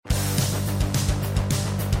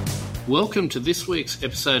Welcome to this week's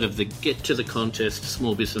episode of the Get to the Contest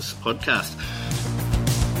Small Business Podcast.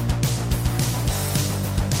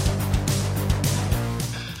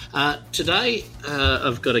 Today,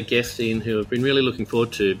 I've got a guest in who I've been really looking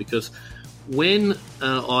forward to, because when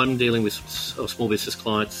I'm dealing with small business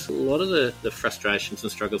clients, a lot of the frustrations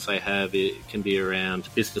and struggles they have can be around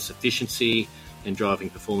business efficiency and driving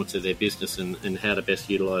performance of their business and how to best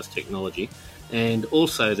utilise technology. And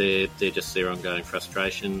also their ongoing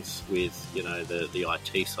frustrations with, the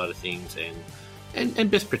IT side of things and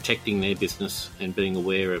best protecting their business and being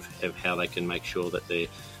aware of how they can make sure that they're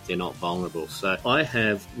not vulnerable. So I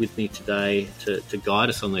have with me today to guide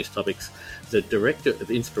us on these topics the Director of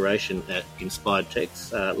Inspiration at Inspired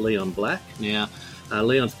Techs, Leon Black. Now,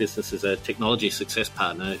 Leon's business is a technology success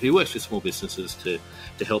partner who works with small businesses to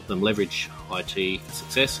help them leverage IT for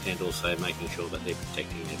success and also making sure that they're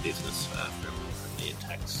protecting their business from the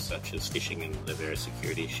attacks such as phishing and the various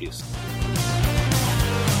security issues.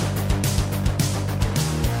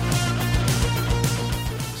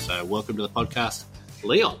 So welcome to the podcast,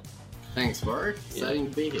 Leon. Thanks, Warwick.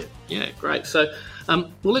 Exciting to be here. Yeah, great. So,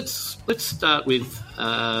 let's start with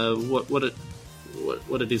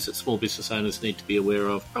what it is that small business owners need to be aware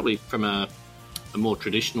of, probably from a more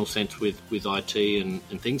traditional sense with IT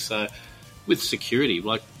and things. So, with security,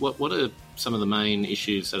 like what are some of the main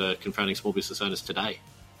issues that are confronting small business owners today?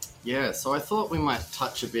 Yeah, so I thought we might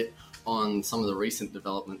touch a bit on some of the recent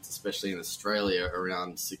developments, especially in Australia,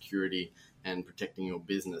 around security and protecting your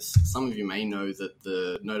business. Some of you may know that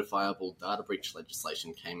the notifiable data breach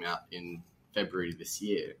legislation came out in February this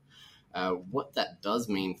year. What that does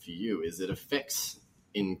mean for you is it affects,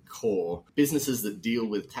 in core, businesses that deal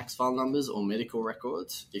with tax file numbers or medical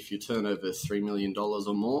records if you turn over $3 million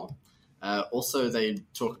or more. Also, they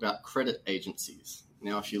talk about credit agencies.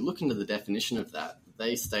 Now, if you look into the definition of that,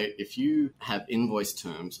 they state if you have invoice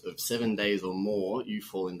terms of 7 days or more, you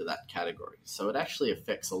fall into that category. So it actually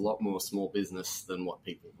affects a lot more small business than what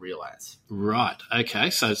people realise. Right. Okay.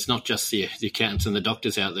 So it's not just the accountants and the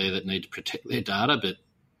doctors out there that need to protect their data, but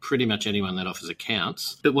pretty much anyone that offers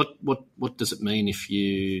accounts. But what does it mean if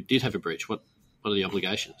you did have a breach? What are the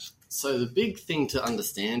obligations? So the big thing to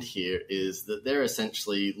understand here is that they're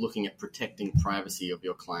essentially looking at protecting privacy of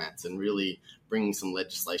your clients and really bringing some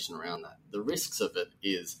legislation around that. The risks of it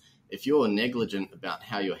is if you're negligent about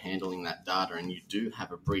how you're handling that data and you do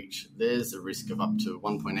have a breach, there's a risk of up to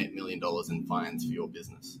 $1.8 million in fines for your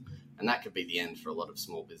business. And that could be the end for a lot of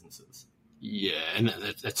small businesses. Yeah, and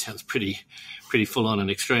that sounds pretty full on and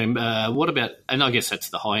extreme. What about, and I guess that's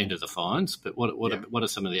the high end of the fines, but what are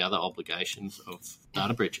some of the other obligations of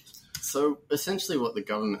data breaches? So essentially what the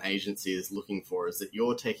government agency is looking for is that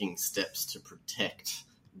you're taking steps to protect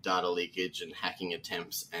data leakage and hacking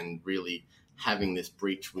attempts and really having this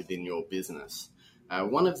breach within your business.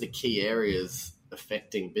 One of the key areas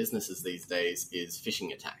affecting businesses these days is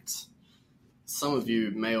phishing attacks. Some of you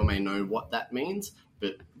may or may know what that means,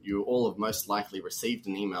 but you all have most likely received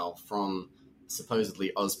an email from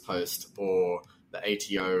supposedly Ozpost or the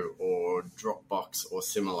ATO or Dropbox or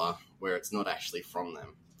similar where it's not actually from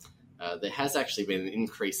them. There has actually been an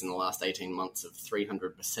increase in the last 18 months of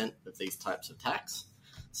 300% of these types of attacks.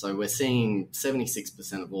 So we're seeing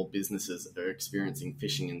 76% of all businesses are experiencing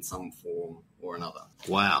phishing in some form or another.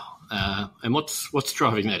 Wow. And what's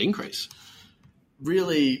driving that increase?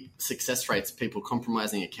 Really, success rates, people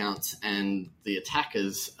compromising accounts, and the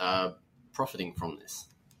attackers are profiting from this.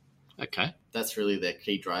 Okay. That's really their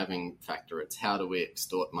key driving factor. It's how do we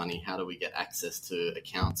extort money? How do we get access to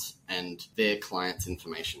accounts and their clients'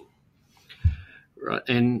 information? Right.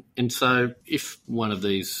 And so if one of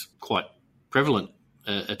these quite prevalent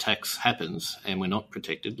attacks happens and we're not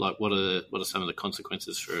protected, like what are some of the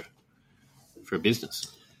consequences for a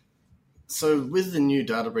business? So with the new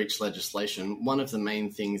data breach legislation, one of the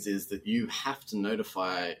main things is that you have to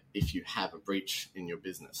notify if you have a breach in your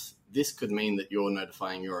business. This could mean that you're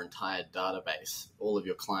notifying your entire database, all of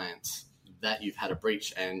your clients, that you've had a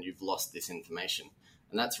breach and you've lost this information.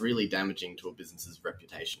 And that's really damaging to a business's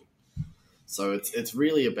reputation. So it's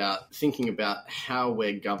really about thinking about how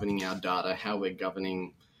we're governing our data, how we're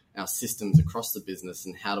governing our systems across the business,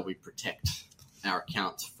 and how do we protect our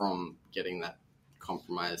accounts from getting that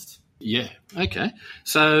compromised. Yeah. Okay.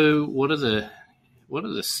 So what are the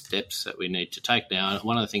steps that we need to take now?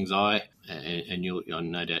 One of the things and you'll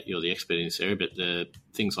no doubt you're the expert in this area, but the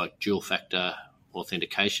things like dual factor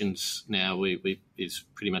authentications now is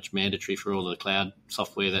pretty much mandatory for all the cloud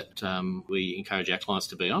software that we encourage our clients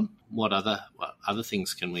to be on. What other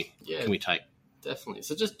things can we take? Definitely.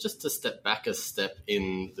 So just to step back a step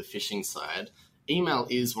in the phishing side, Email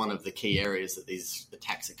is one of the key areas that these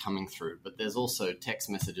attacks are coming through, but there's also text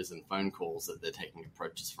messages and phone calls that they're taking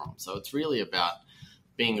approaches from. So it's really about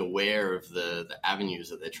being aware of the avenues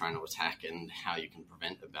that they're trying to attack and how you can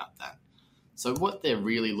prevent about that. So what they're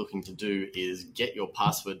really looking to do is get your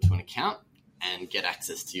password to an account and get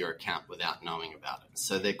access to your account without knowing about it.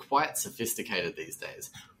 So they're quite sophisticated these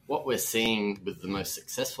days. What we're seeing with the most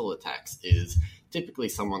successful attacks is typically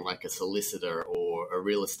someone like a solicitor or a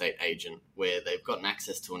real estate agent where they've gotten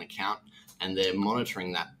access to an account and they're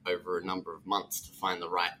monitoring that over a number of months to find the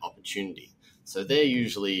right opportunity. So they're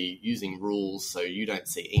usually using rules so you don't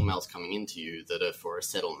see emails coming into you that are for a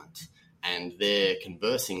settlement. And they're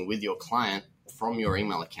conversing with your client from your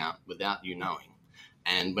email account without you knowing.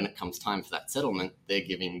 And when it comes time for that settlement, they're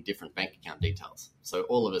giving different bank account details. So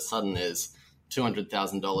all of a sudden there's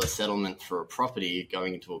 $200,000 settlement for a property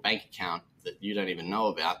going into a bank account that you don't even know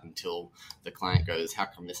about until the client goes, how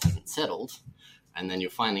come this hasn't settled? And then you're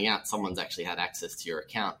finding out someone's actually had access to your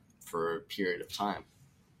account for a period of time.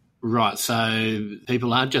 Right, so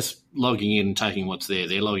people aren't just logging in and taking what's there.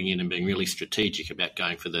 They're logging in and being really strategic about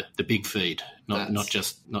going for the big feed, not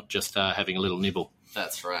just having a little nibble.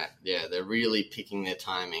 That's right. Yeah, they're really picking their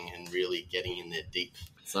timing and really getting in there deep.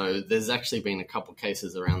 So there's actually been a couple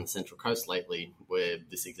cases around the Central Coast lately where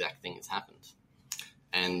this exact thing has happened.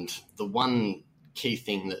 And the one key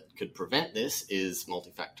thing that could prevent this is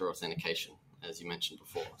multi-factor authentication, as you mentioned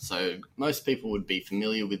before. So most people would be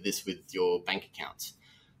familiar with this with your bank accounts.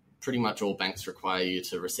 Pretty much all banks require you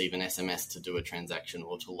to receive an SMS to do a transaction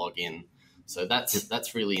or to log in. So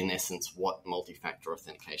that's really, in essence, what multi-factor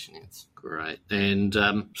authentication is. Great. And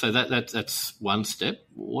so that's one step.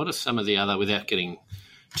 What are some of the other, without getting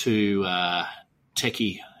too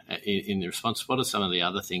techie in the response, what are some of the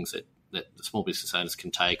other things that the small business owners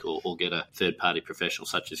can take or get a third-party professional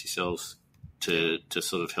such as yourselves to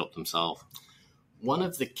sort of help them solve? One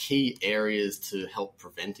of the key areas to help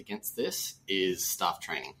prevent against this is staff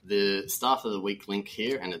training. The staff of the weak link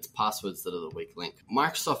here, and it's passwords that are the weak link.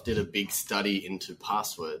 Microsoft did a big study into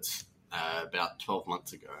passwords about 12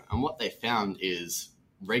 months ago, and what they found is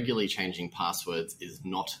regularly changing passwords is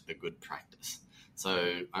not a good practice.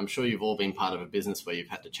 So I'm sure you've all been part of a business where you've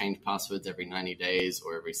had to change passwords every 90 days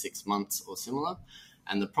or every 6 months or similar.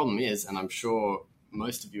 And the problem is, and I'm sure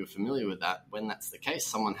most of you are familiar with that, when that's the case,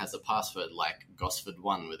 someone has a password like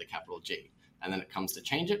Gosford1 with a capital G, and then it comes to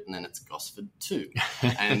change it, and then it's Gosford2.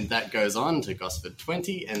 And that goes on to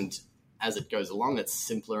Gosford20, and as it goes along, it's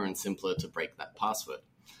simpler and simpler to break that password.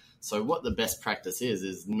 So what the best practice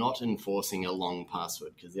is not enforcing a long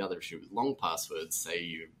password, because the other issue with long passwords, say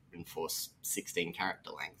you enforce 16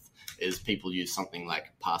 character length, is people use something like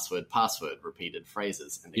password, repeated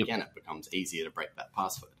phrases, and again, it becomes easier to break that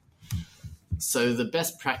password. So the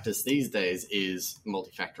best practice these days is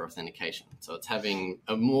multi-factor authentication. So it's having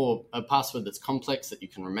a password that's complex that you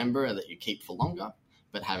can remember and that you keep for longer,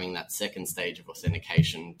 but having that second stage of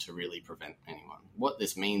authentication to really prevent anyone. What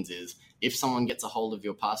this means is if someone gets a hold of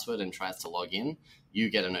your password and tries to log in,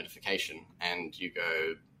 you get a notification and you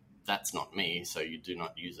go, that's not me, so you do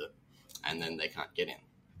not use it. And then they can't get in.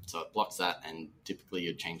 So it blocks that, and typically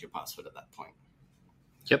you'd change your password at that point.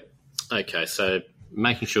 Yep. Okay, so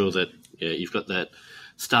making sure that you've got that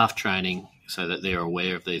staff training so that they're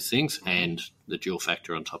aware of these things and the dual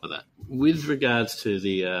factor on top of that. With regards to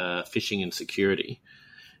the phishing and security,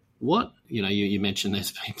 what, you mentioned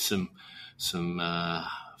there's been some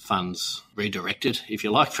funds redirected, if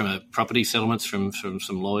you like, from a property settlements from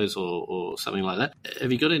some lawyers or something like that.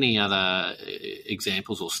 Have you got any other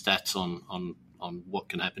examples or stats on what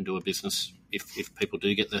can happen to a business if people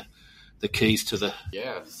do get the keys to the...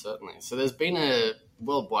 Yeah, certainly. So there's been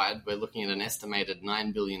worldwide, we're looking at an estimated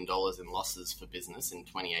 $9 billion in losses for business in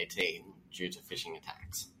 2018 due to phishing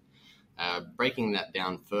attacks. Breaking that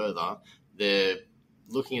down further, they're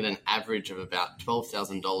looking at an average of about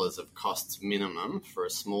 $12,000 of costs minimum for a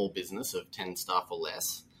small business of 10 staff or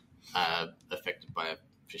less affected by a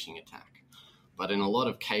phishing attack. But in a lot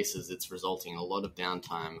of cases, it's resulting in a lot of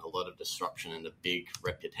downtime, a lot of disruption, and a big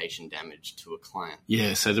reputation damage to a client.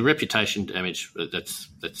 Yeah, so the reputation damage,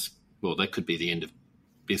 that could be the end of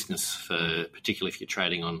business, particularly if you're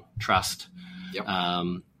trading on trust. Yep.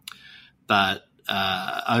 But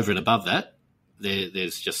over and above that,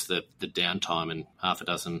 there's just the downtime and half a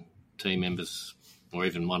dozen team members or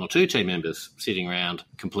even one or two team members sitting around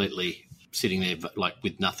completely sitting there like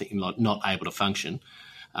with nothing, not able to function.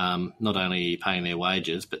 Not only are you paying their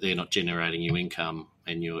wages, but they're not generating you income,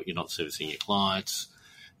 and you're not servicing your clients,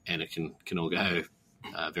 and it can all go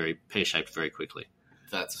very pear-shaped very quickly.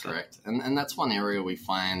 That's correct. And that's one area we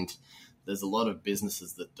find there's a lot of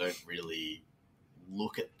businesses that don't really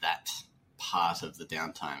look at that part of the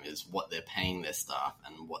downtime is what they're paying their staff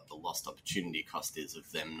and what the lost opportunity cost is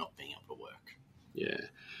of them not being able to work. Yeah.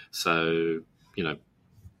 So,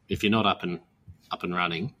 if you're not up and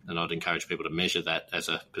running, and I'd encourage people to measure that as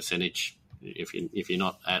a percentage. If you're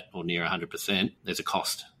not at or near 100%, there's a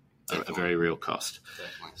cost, a very real cost.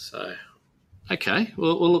 Definitely. So, okay.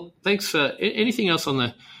 Well, look, thanks for anything else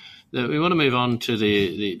on we want to move on to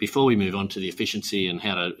before we move on to the efficiency and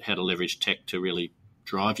how to leverage tech to really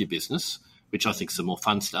drive your business, which I think is some more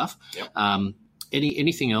fun stuff. Yep.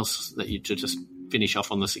 Anything else that you to just finish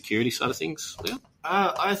off on the security side of things? Yeah.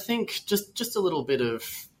 I think just a little bit of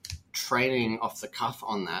training off the cuff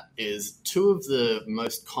on that is two of the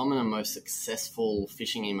most common and most successful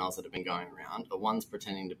phishing emails that have been going around are ones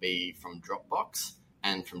pretending to be from Dropbox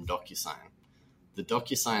and from DocuSign. The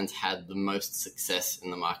DocuSigns had the most success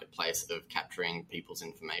in the marketplace of capturing people's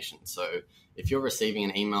information. So if you're receiving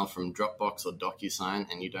an email from Dropbox or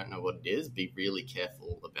DocuSign and you don't know what it is, be really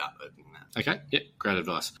careful about opening that. Okay, yeah, great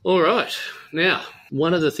advice. All right. Now,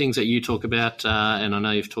 one of the things that you talk about, and I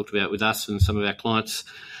know you've talked about with us and some of our clients,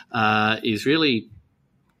 is really,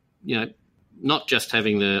 not just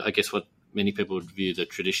having what many people would view the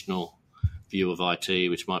traditional view of IT,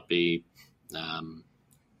 which might be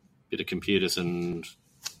bit of computers and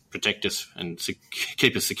protect us and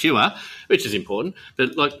keep us secure, which is important.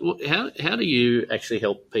 But how do you actually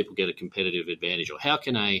help people get a competitive advantage, or how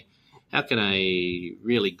can a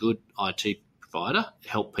really good IT provider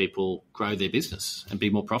help people grow their business and be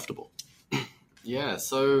more profitable? Yeah,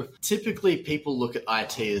 so typically people look at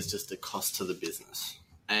IT as just a cost to the business.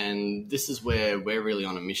 And this is where we're really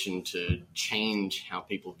on a mission to change how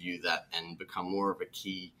people view that and become more of a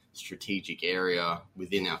key strategic area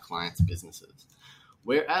within our clients' businesses.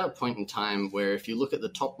 We're at a point in time where if you look at the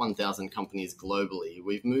top 1,000 companies globally,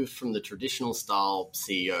 we've moved from the traditional style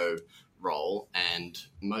CEO role, and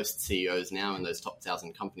most CEOs now in those top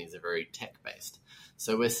 1,000 companies are very tech-based.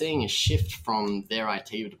 So we're seeing a shift from their IT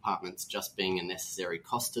departments just being a necessary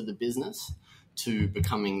cost to the business to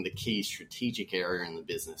becoming the key strategic area in the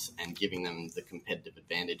business and giving them the competitive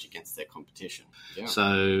advantage against their competition. Yeah. So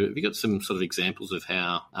have you got some sort of examples of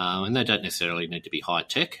how, and they don't necessarily need to be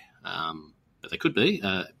high-tech, but they could be,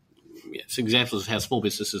 some examples of how small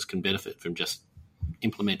businesses can benefit from just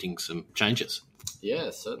implementing some changes? Yeah,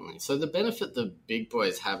 certainly. So the benefit the big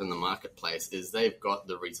boys have in the marketplace is they've got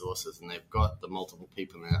the resources and they've got the multiple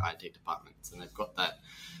people in their IT departments, and they've got that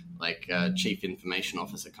chief information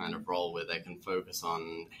officer kind of role where they can focus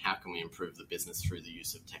on how can we improve the business through the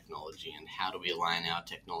use of technology and how do we align our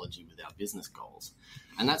technology with our business goals.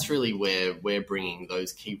 And that's really where we're bringing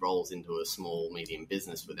those key roles into a small, medium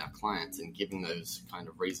business with our clients and giving those kind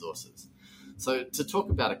of resources. So to talk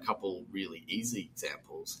about a couple really easy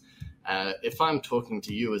examples, if I'm talking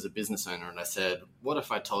to you as a business owner and I said, what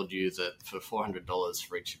if I told you that for $400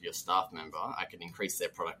 for each of your staff member, I could increase their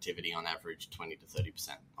productivity on average 20 to 30%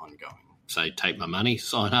 ongoing? So take my money,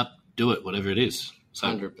 sign up, do it, whatever it is. So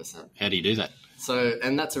 100%. How do you do that? So,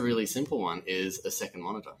 and that's a really simple one, is a second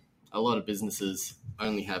monitor. A lot of businesses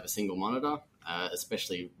only have a single monitor,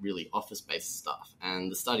 especially really office-based staff.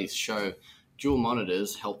 And the studies show dual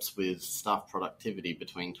monitors helps with staff productivity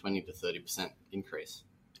between 20 to 30% increase.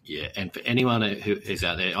 Yeah, and for anyone who is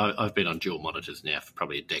out there, I've been on dual monitors now for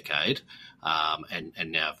probably a decade, and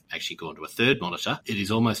now I've actually gone to a third monitor. It is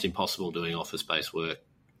almost impossible doing office-based work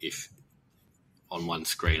if on one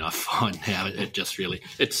screen. I find now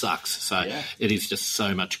it sucks. So yeah. It is just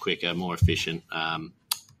so much quicker, more efficient.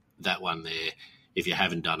 That one there, if you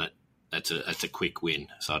haven't done it, that's a quick win.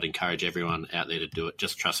 So I'd encourage everyone out there to do it.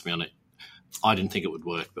 Just trust me on it. I didn't think it would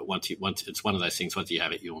work, but once it's one of those things. Once you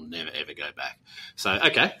have it, you'll never ever go back. So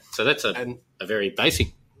okay, so that's a very basic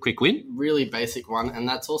quick win, really basic one, and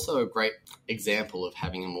that's also a great example of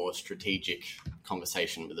having a more strategic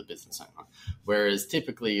conversation with a business owner. Whereas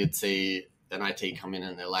typically you'd see an IT come in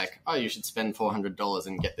and they're like, "Oh, you should spend $400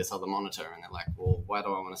 and get this other monitor," and they're like, "Well, why do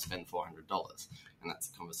I want to spend $400?" And that's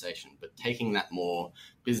the conversation. But taking that more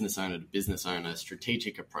business owner to business owner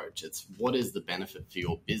strategic approach, it's what is the benefit for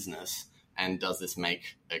your business? And does this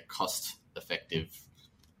make a cost-effective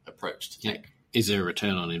approach to take? Is there a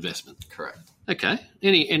return on investment? Correct. Okay.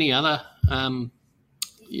 Any other, for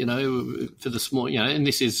the small, and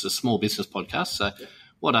this is a small business podcast, so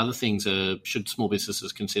what other things should small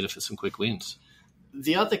businesses consider for some quick wins?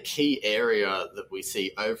 The other key area that we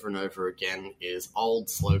see over and over again is old,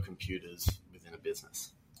 slow computers within a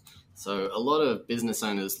business. So a lot of business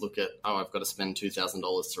owners look at, I've got to spend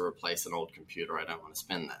 $2,000 to replace an old computer. I don't want to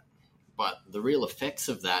spend that. But the real effects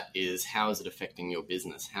of that is, how is it affecting your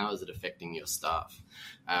business? How is it affecting your staff?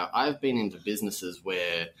 I've been into businesses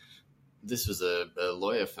where this was a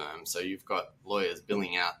lawyer firm, so you've got lawyers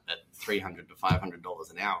billing out at $300 to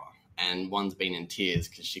 $500 an hour, and one's been in tears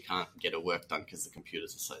because she can't get her work done because the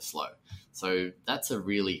computers are so slow. So that's a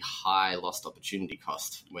really high lost opportunity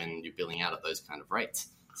cost when you're billing out at those kind of rates.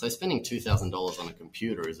 So spending $2,000 on a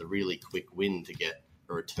computer is a really quick win to get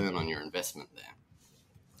a return on your investment there.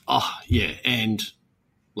 Oh, yeah, and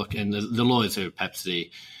look, and the lawyers are perhaps a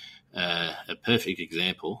perfect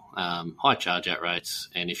example. High charge-out rates,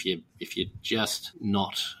 and if you're just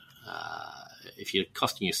not, if you're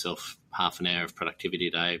costing yourself half an hour of productivity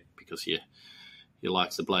a day because you're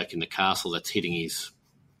like the bloke in the castle that's hitting his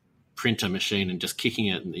printer machine and just kicking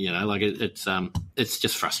it, like it's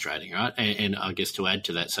just frustrating, right? And I guess to add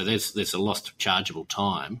to that, so there's a lost chargeable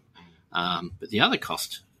time, but the other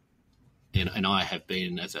cost. And I have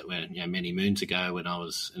been, many moons ago when I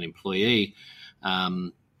was an employee,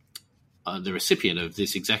 the recipient of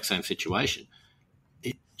this exact same situation.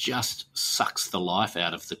 It just sucks the life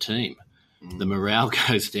out of the team. The morale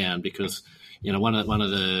goes down because, one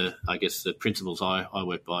of the, I guess, the principles I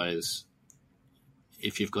work by is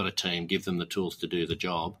if you've got a team, give them the tools to do the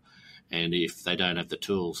job. And if they don't have the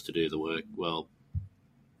tools to do the work, well,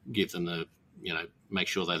 give them make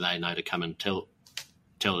sure that they know to come and tell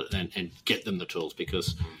it and get them the tools,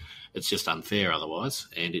 because it's just unfair otherwise,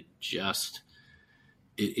 and it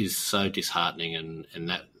is so disheartening, and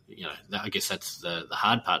that I guess that's the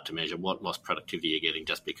hard part to measure, what lost productivity you're getting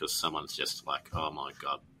just because someone's just like, oh my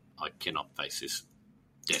God, I cannot face this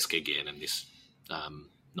desk again and this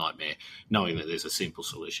nightmare, knowing that there's a simple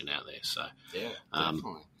solution out there. So yeah,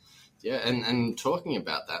 definitely. Yeah, and talking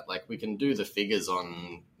about that, like, we can do the figures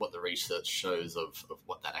on what the research shows of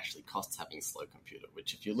what that actually costs having a slow computer,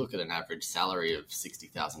 which if you look at an average salary of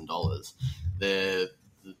 $60,000, the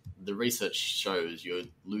research shows you're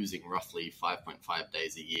losing roughly 5.5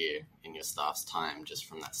 days a year in your staff's time just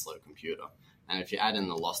from that slow computer. And if you add in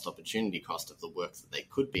the lost opportunity cost of the work that they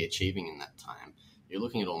could be achieving in that time, you're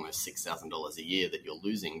looking at almost $6,000 a year that you're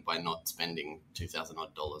losing by not spending $2,000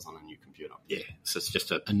 odd on a new computer. Yeah, so it's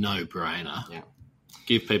just a no-brainer. Yeah.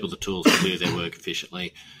 Give people the tools to do their work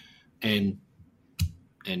efficiently, and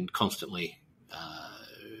constantly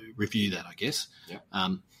review that, I guess. Yeah.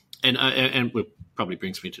 And it probably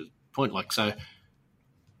brings me to the point, like, so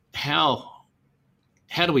how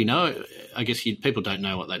do we know? I guess people don't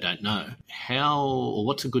know what they don't know.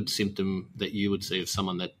 What's a good symptom that you would see of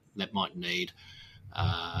someone that might need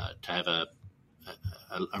to have a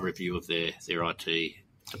review of their IT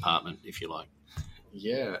department, if you like?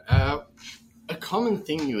 Yeah. A common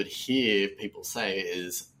thing you would hear people say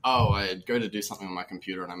is, oh, I go to do something on my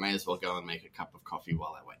computer and I may as well go and make a cup of coffee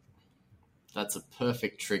while I wait. That's a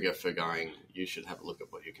perfect trigger for going, you should have a look at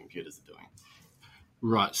what your computers are doing.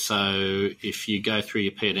 Right, so if you go through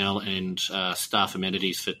your P&L and staff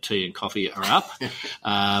amenities for tea and coffee are up,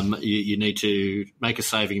 you need to make a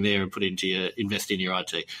saving there and invest in your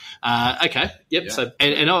IT. Okay, yep. Yeah. So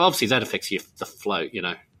and obviously that affects the flow.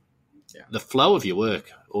 The flow of your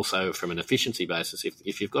work. Also, from an efficiency basis,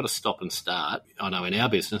 if you've got to stop and start, I know in our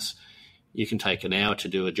business, you can take an hour to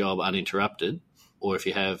do a job uninterrupted, or if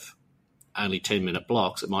you have only 10-minute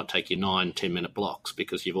blocks, it might take you 9 10-minute blocks,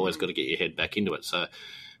 because you've always got to get your head back into it. So,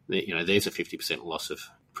 there's a 50% loss of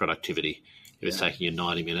productivity if it's taking you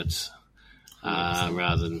 90 minutes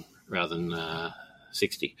rather than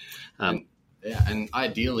 60. And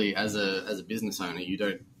ideally, as a business owner, you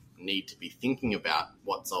don't need to be thinking about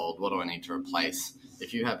what's old, what do I need to replace.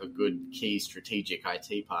 If you have a good key strategic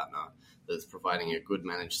IT partner that's providing a good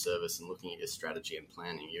managed service and looking at your strategy and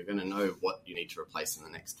planning, you're going to know what you need to replace in the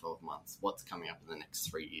next 12 months, what's coming up in the next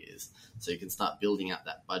 3 years. So you can start building out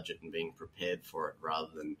that budget and being prepared for it, rather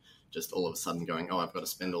than just all of a sudden going, oh, I've got to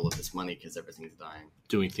spend all of this money because everything's dying.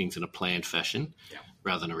 Doing things in a planned fashion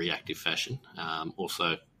rather than a reactive fashion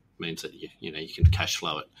also means that you can cash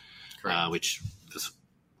flow it, which for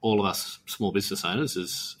all of us small business owners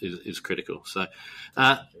is critical. So.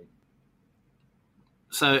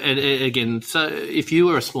 So if you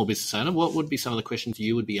were a small business owner, what would be some of the questions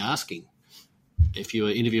you would be asking if you were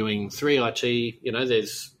interviewing 3IT?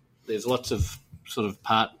 There's lots of sort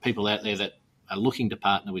of people out there that are looking to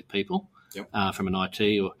partner with people from an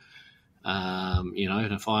IT, or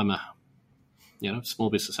and if I'm a small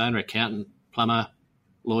business owner, accountant, plumber,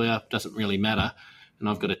 lawyer, doesn't really matter, and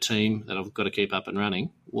I've got a team that I've got to keep up and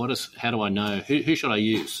running. How do I know who should I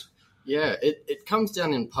use? Yeah, it comes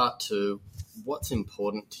down in part to what's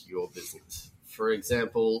important to your business. For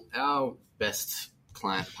example, our best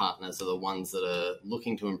client partners are the ones that are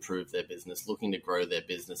looking to improve their business, looking to grow their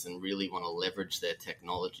business, and really want to leverage their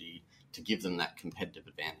technology to give them that competitive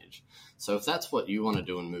advantage. So if that's what you want to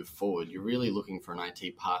do and move forward, you're really looking for an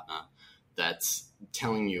IT partner that's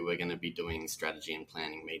telling you we're going to be doing strategy and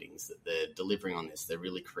planning meetings, that they're delivering on this. They're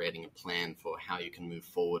really creating a plan for how you can move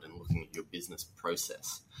forward and looking at your business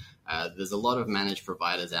process. There's a lot of managed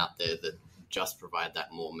providers out there that just provide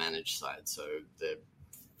that more managed side. So they're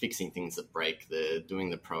fixing things that break, they're doing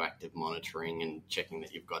the proactive monitoring and checking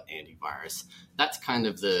that you've got antivirus. That's kind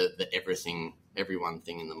of the everyone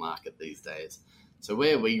thing in the market these days. So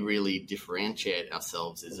where we really differentiate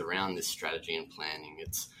ourselves is around this strategy and planning.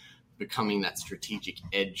 It's becoming that strategic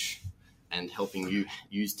edge and helping you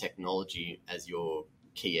use technology as your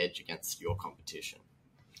key edge against your competition.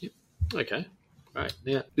 Yep. Okay, great.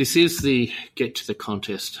 Now, this is the Get to the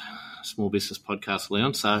Contest Small Business Podcast,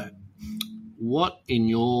 Leon. So what in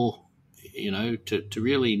your, to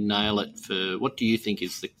really nail it, for what do you think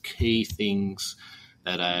is the key things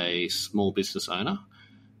that a small business owner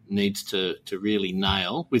needs to really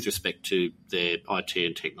nail with respect to their IT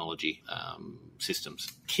and technology systems?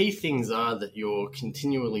 Key things are that you're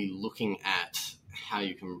continually looking at how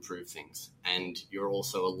you can improve things, and you're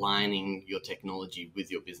also aligning your technology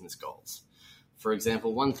with your business goals. For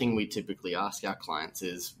example, one thing we typically ask our clients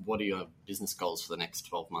is, what are your business goals for the next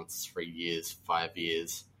 12 months, 3 years, 5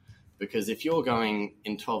 years? Because if you're going,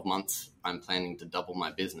 in 12 months, I'm planning to double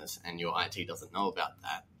my business, and your IT doesn't know about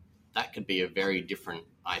that, that could be a very different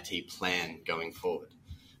IT plan going forward.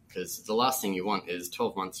 Because the last thing you want is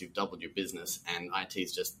 12 months you've doubled your business and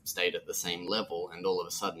IT's just stayed at the same level, and all of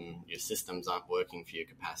a sudden your systems aren't working for your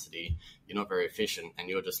capacity, you're not very efficient, and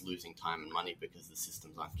you're just losing time and money because the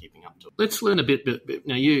systems aren't keeping up to it. Let's learn a bit.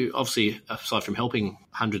 Now, you obviously, aside from helping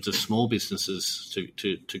hundreds of small businesses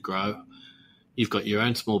to grow, you've got your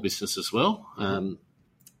own small business as well,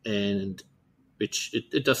 and which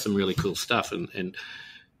it does some really cool stuff. And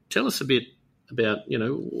tell us a bit about,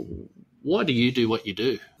 why do you do what you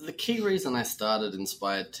do? The key reason I started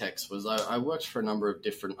Inspired Techs was I worked for a number of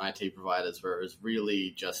different IT providers where it was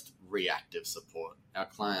really just reactive support. Our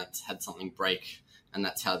clients had something break, and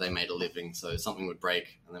that's how they made a living. So something would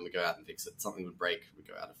break, and then we go out and fix it. Something would break, we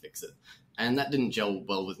go out and fix it. And that didn't gel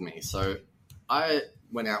well with me. So I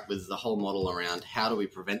went out with the whole model around how do we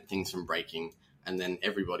prevent things from breaking, and then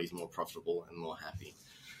everybody's more profitable and more happy.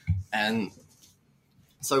 And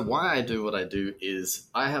so why I do what I do is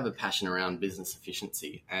I have a passion around business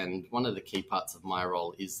efficiency, and one of the key parts of my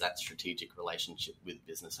role is that strategic relationship with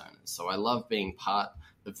business owners. So I love being part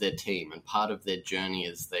of their team and part of their journey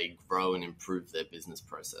as they grow and improve their business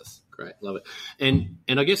process. Great, love it.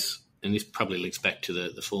 And I guess, and this probably links back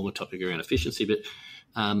to the former topic around efficiency, but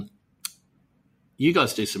you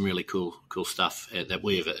guys do some really cool stuff that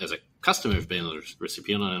we, as a customer, have been a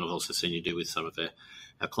recipient on, and I've also seen you do with some of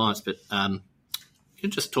our clients. But you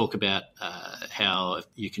can just talk about how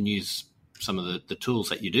you can use some of the tools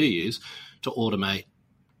that you do use to automate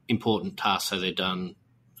important tasks so they're done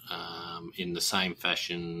in the same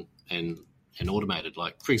fashion and automated.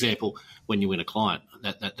 Like, for example, when you win a client,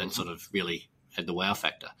 that sort of really had the wow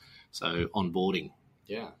factor. So onboarding.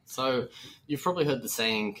 Yeah. So you've probably heard the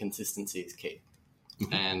saying, consistency is key.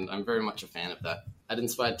 Mm-hmm. And I'm very much a fan of that. At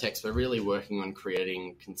Inspired Techs, we're really working on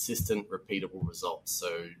creating consistent, repeatable results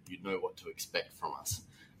so you know what to expect from us.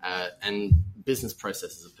 And business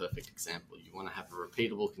process is a perfect example. You want to have a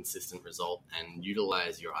repeatable, consistent result and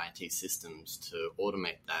utilize your IT systems to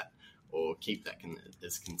automate that or keep that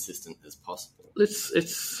as consistent as possible.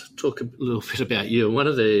 Let's talk a little bit about you. One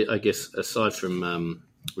of the, I guess, aside from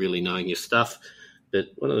really knowing your stuff, but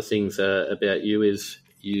one of the things about you is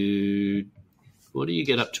what do you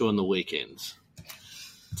get up to on the weekends?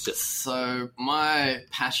 So my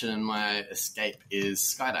passion and my escape is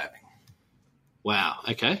skydiving. Wow.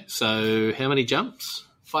 Okay. So how many jumps?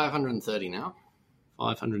 530 now.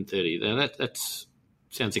 530. Now that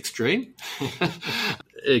sounds extreme.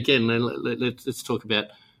 Again, let's talk about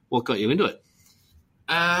what got you into it.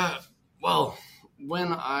 Well,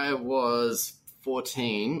 when I was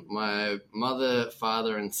 14, my mother,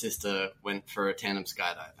 father, and sister went for a tandem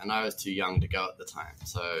skydive, and I was too young to go at the time.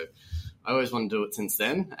 So I always wanted to do it since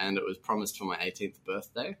then, and it was promised for my 18th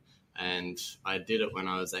birthday, and I did it when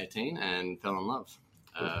I was 18 and fell in love.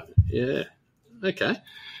 Yeah. Okay.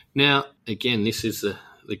 Now, again, this is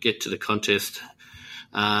the Get to the Contest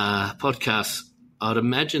podcast. I'd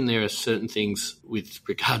imagine there are certain things with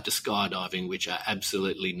regard to skydiving which are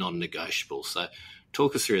absolutely non-negotiable. So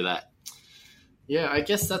talk us through that. Yeah, I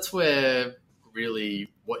guess that's where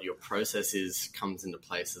really what your process is comes into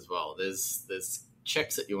place as well. There's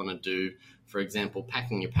checks that you want to do. For example,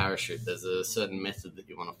 packing your parachute, there's a certain method that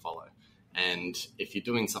you want to follow. And if you're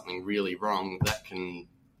doing something really wrong, that can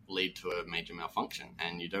lead to a major malfunction.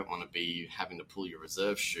 And you don't want to be having to pull your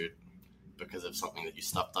reserve chute because of something that you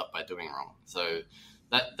stuffed up by doing wrong. So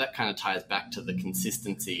that kind of ties back to the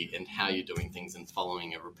consistency and how you're doing things and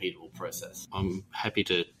following a repeatable process. I'm happy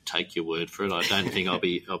to take your word for it. I don't think I'll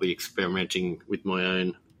be experimenting with my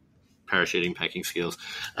own parachuting packing skills.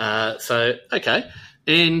 Okay,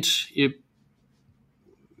 and you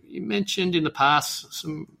mentioned in the past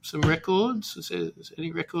some records. Is there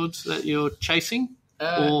any records that you're chasing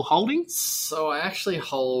or holding? So I actually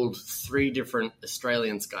hold 3 different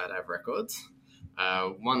Australian skydive records.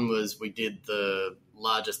 One was we did the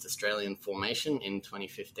largest Australian formation in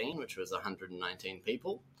 2015, which was 119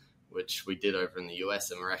 people, which we did over in the US,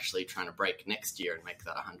 and we're actually trying to break next year and make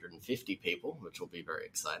that 150 people, which will be very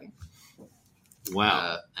exciting.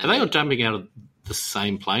 Wow. Are they all jumping out of the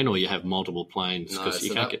same plane, or you have multiple planes? No,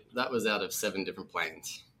 so that was out of 7 different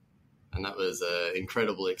planes, and that was an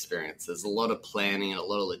incredible experience. There's a lot of planning and a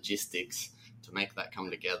lot of logistics to make that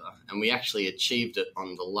come together, and we actually achieved it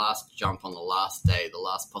on the last jump on the last day. The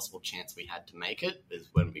last possible chance we had to make it is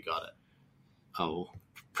when we got it. Oh,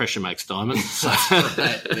 pressure makes diamonds.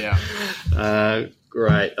 Right, yeah.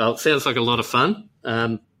 Great. Oh, it sounds like a lot of fun.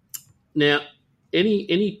 Now,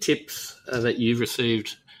 any tips that you've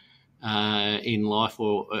received in life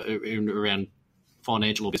or around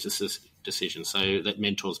financial or business decisions, so that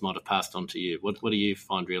mentors might have passed on to you? What do you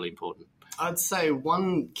find really important? I'd say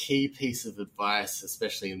one key piece of advice,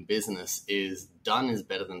 especially in business, is done is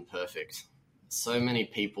better than perfect. So many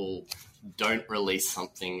people don't release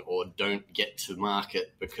something or don't get to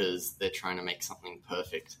market because they're trying to make something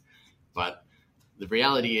perfect. But the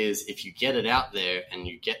reality is, if you get it out there and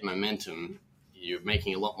you get momentum, you're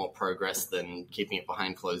making a lot more progress than keeping it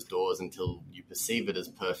behind closed doors until you perceive it as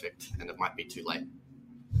perfect, and it might be too late.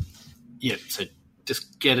 Yeah, so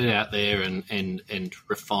just get it out there and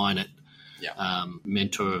refine it. Yeah.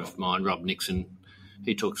 Mentor of mine, Rob Nixon,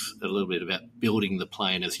 he talks a little bit about building the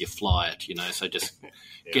plane as you fly it, so just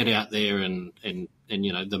get out there and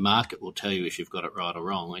the market will tell you if you've got it right or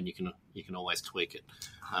wrong, and you can always tweak it.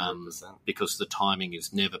 100%. Because the timing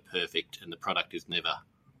is never perfect and the product is never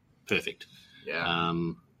perfect. Yeah.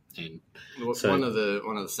 One of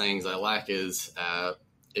the sayings I like is,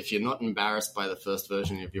 if you're not embarrassed by the first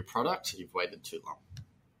version of your product, you've waited too long.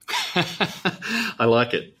 I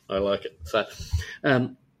like it. So,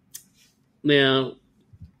 now,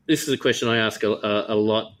 this is a question I ask a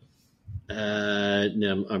lot.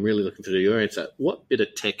 Now, I'm really looking for your answer. What bit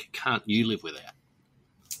of tech can't you live without?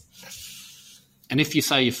 And if you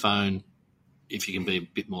say your phone, if you can be a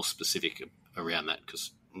bit more specific around that,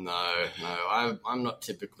 because... No, I'm not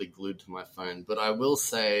typically glued to my phone, but I will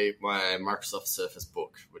say my Microsoft Surface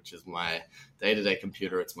Book, which is my day-to-day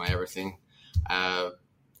computer. It's my everything.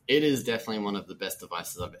 It is definitely one of the best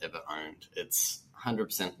devices I've ever owned. It's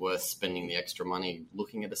 100% worth spending the extra money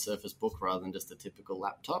looking at a Surface Book rather than just a typical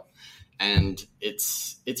laptop. And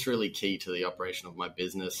it's really key to the operation of my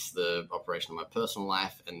business, the operation of my personal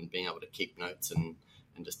life, and being able to keep notes and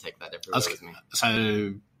just take that everywhere with me.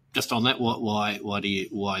 So just on that, why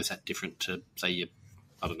is that different to, say, your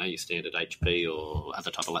standard HP or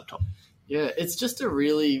other type of laptop? Yeah, it's just a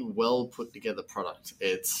really well put together product.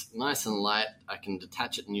 It's nice and light. I can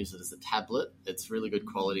detach it and use it as a tablet. It's really good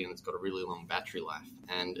quality and it's got a really long battery life.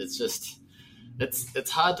 And it's just, it's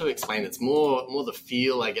hard to explain. It's more the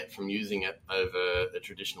feel I get from using it over a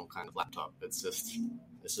traditional kind of laptop. It's just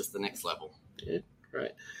the next level. Yeah,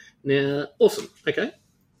 great. Now, awesome. Okay.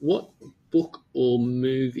 What book or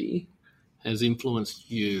movie has influenced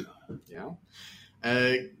you? Yeah.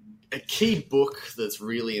 A key book that's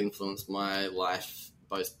really influenced my life,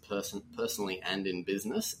 both personally and in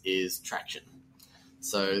business, is Traction.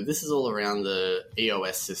 So this is all around the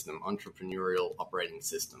EOS system, Entrepreneurial Operating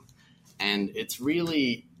System. And it's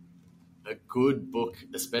really a good book,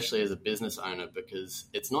 especially as a business owner, because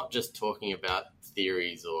it's not just talking about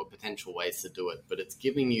theories or potential ways to do it, but it's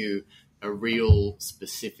giving you a real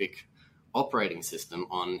specific operating system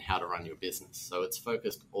on how to run your business. So it's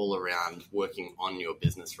focused all around working on your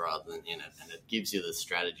business rather than in it. And it gives you the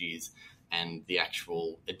strategies and the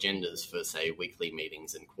actual agendas for, say, weekly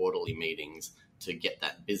meetings and quarterly meetings to get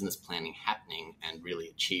that business planning happening and really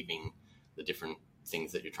achieving the different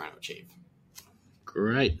things that you're trying to achieve.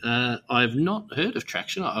 Great. I've not heard of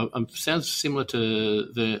Traction. Sounds similar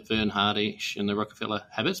to Vern Hardish and the Rockefeller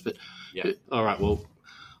Habits, but yeah. All right, well,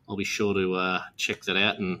 I'll be sure to check that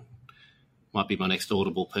out, and might be my next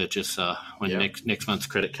Audible purchase when next month's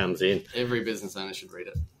credit comes in. Every business owner should read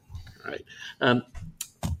it. Right.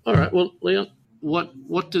 All right. Well, Leon,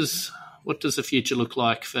 what does the future look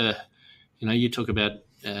like for? You talk about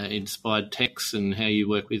inspired techs and how you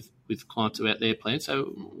work with clients about their plans. So,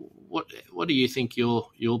 what do you think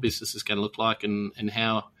your business is going to look like, and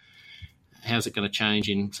how's it going to change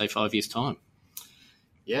in, say, 5 years' time?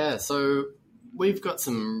 Yeah, so we've got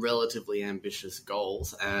some relatively ambitious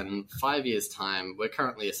goals, and 5 years' time, we're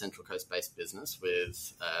currently a Central Coast-based business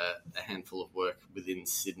with a handful of work within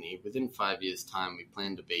Sydney. Within 5 years' time, we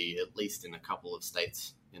plan to be at least in a couple of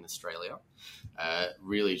states in Australia,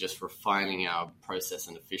 really just refining our process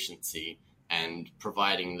and efficiency and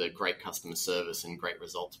providing the great customer service and great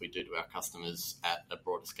results we do to our customers at a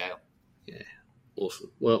broader scale. Yeah, awesome.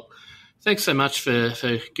 Well, thanks so much for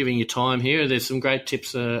giving your time here. There's some great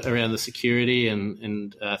tips around the security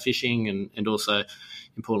and phishing, and also,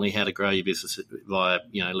 importantly, how to grow your business via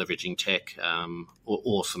leveraging tech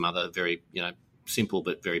or some other very simple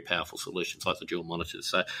but very powerful solutions like the dual monitors.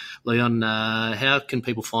 So, Leon, how can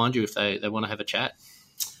people find you if they want to have a chat?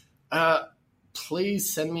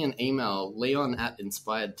 Please send me an email,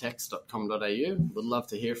 leon@inspiredtechs.com.au. Would love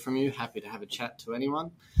to hear from you. Happy to have a chat to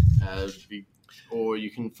anyone. Or you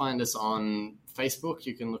can find us on Facebook.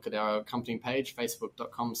 You can look at our company page,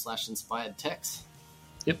 facebook.com/inspiredtechs.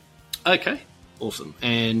 Yep. Okay. Awesome.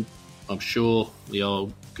 And I'm sure the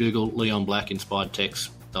old Google Leon Black Inspired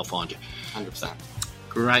Techs, they'll find you. 100%.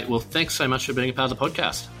 Great. Well, thanks so much for being a part of the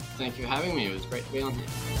podcast. Thank you for having me. It was great to be on here.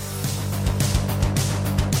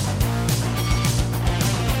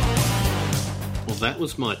 Well, that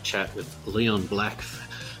was my chat with Leon Black,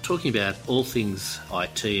 talking about all things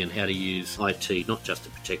IT and how to use IT not just to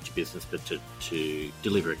protect your business but to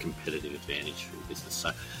deliver a competitive advantage for your business.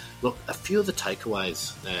 So, look, a few of the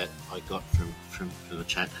takeaways that I got from the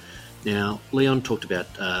chat. Now, Leon talked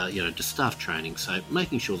about just staff training, so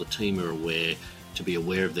making sure the team are aware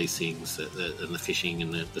of these things, and the phishing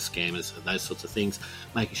and the scammers and those sorts of things,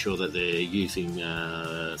 making sure that they're using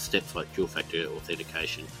steps like dual factor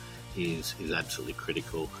authentication is absolutely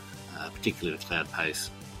critical, particularly in a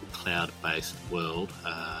cloud-based world.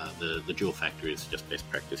 The dual factor is just best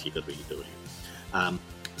practice. You've got to be doing it.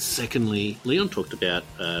 Secondly, Leon talked about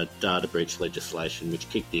data breach legislation, which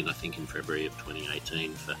kicked in, I think, in February of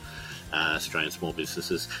 2018 for Australian small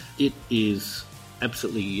businesses. It is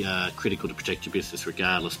absolutely critical to protect your business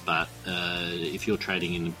regardless, but if you're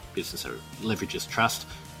trading in a business that leverages trust,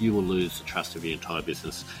 you will lose the trust of your entire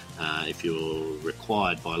business if you're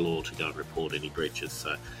required by law to go and report any breaches.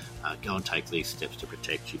 So go and take these steps to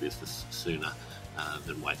protect your business sooner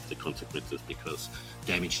than wait for the consequences, because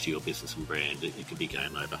damage to your business and brand, it could be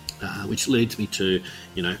game over. Which leads me to,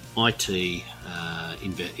 IT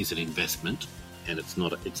is an investment and it's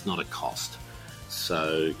not a cost.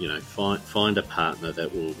 So, find a partner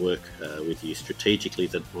that will work with you strategically,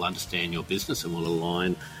 that will understand your business and will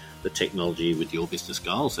align the technology with your business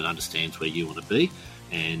goals, and understands where you want to be,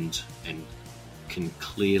 and can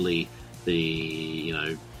clearly be,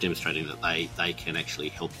 demonstrating that they can actually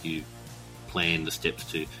help you plan the steps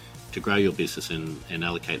to grow your business and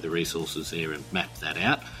allocate the resources there and map that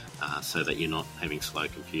out so that you're not having slow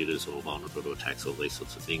computers or vulnerable to attacks, all these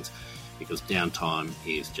sorts of things, because downtime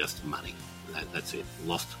is just money. That's it.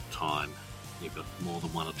 Lost time. You've got more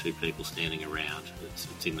than one or two people standing around. It's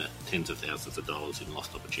in the tens of thousands of dollars in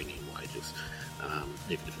lost opportunity and wages,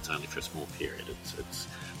 even if it's only for a small period. It's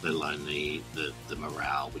let alone the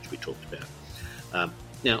morale, which we talked about.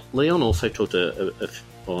 Now, Leon also talked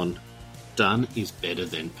on done is better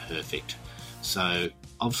than perfect. So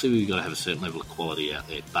obviously we've got to have a certain level of quality out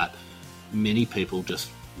there, but many people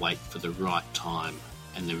just wait for the right time,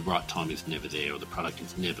 and the right time is never there, or the product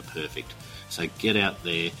is never perfect. So get out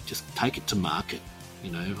there, just take it to market.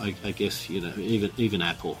 I guess, even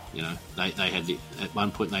Apple, they had at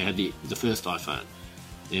one point they had the first iPhone,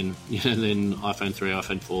 then iPhone 3,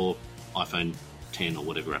 iPhone 4, iPhone 10 or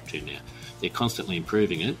whatever up to now. They're constantly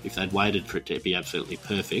improving it. If they'd waited for it to be absolutely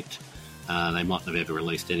perfect, they mightn't have ever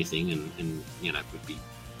released anything, and would be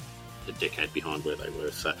a decade behind where they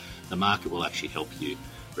were. So the market will actually help you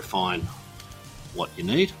refine what you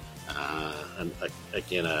need. And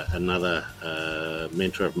again, another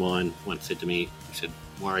mentor of mine once said to me, he said,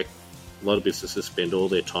 Warwick, a lot of businesses spend all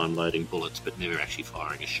their time loading bullets but never actually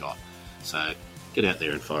firing a shot. So get out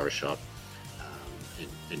there and fire a shot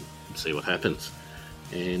and see what happens.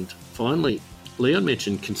 And finally, Leon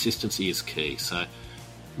mentioned consistency is key. So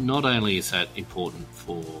not only is that important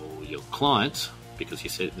for your clients, because you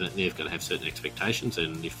said that they've got to have certain expectations,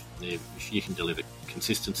 and if you can deliver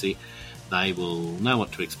consistency, they will know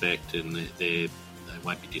what to expect, and they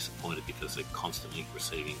won't be disappointed because they're constantly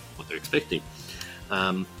receiving what they're expecting.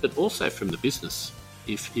 But also from the business,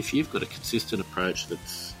 if you've got a consistent approach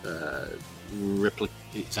that's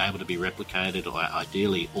is able to be replicated, or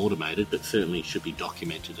ideally automated, but certainly should be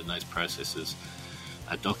documented, and those processes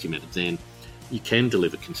are documented, then you can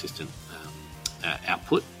deliver consistent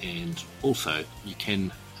output, and also you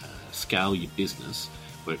can scale your business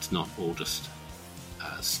where it's not all just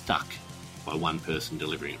stuck by one person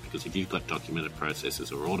delivering it, because if you've got documented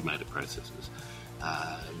processes or automated processes,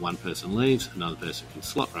 one person leaves, another person can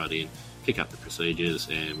slot right in, pick up the procedures,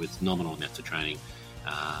 and with nominal amounts of training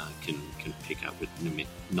can pick up with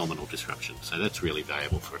nominal disruption. So that's really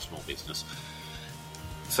valuable for a small business.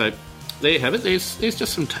 So there you have it. There's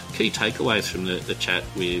just some key takeaways from the chat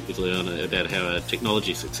with Leona about how a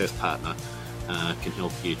technology success partner can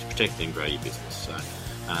help you to protect and grow your business. So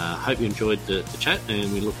hope you enjoyed the chat,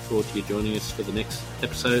 and we look forward to you joining us for the next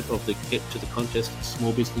episode of the Get to the Contest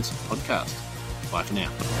Small Business podcast. Bye for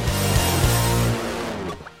now.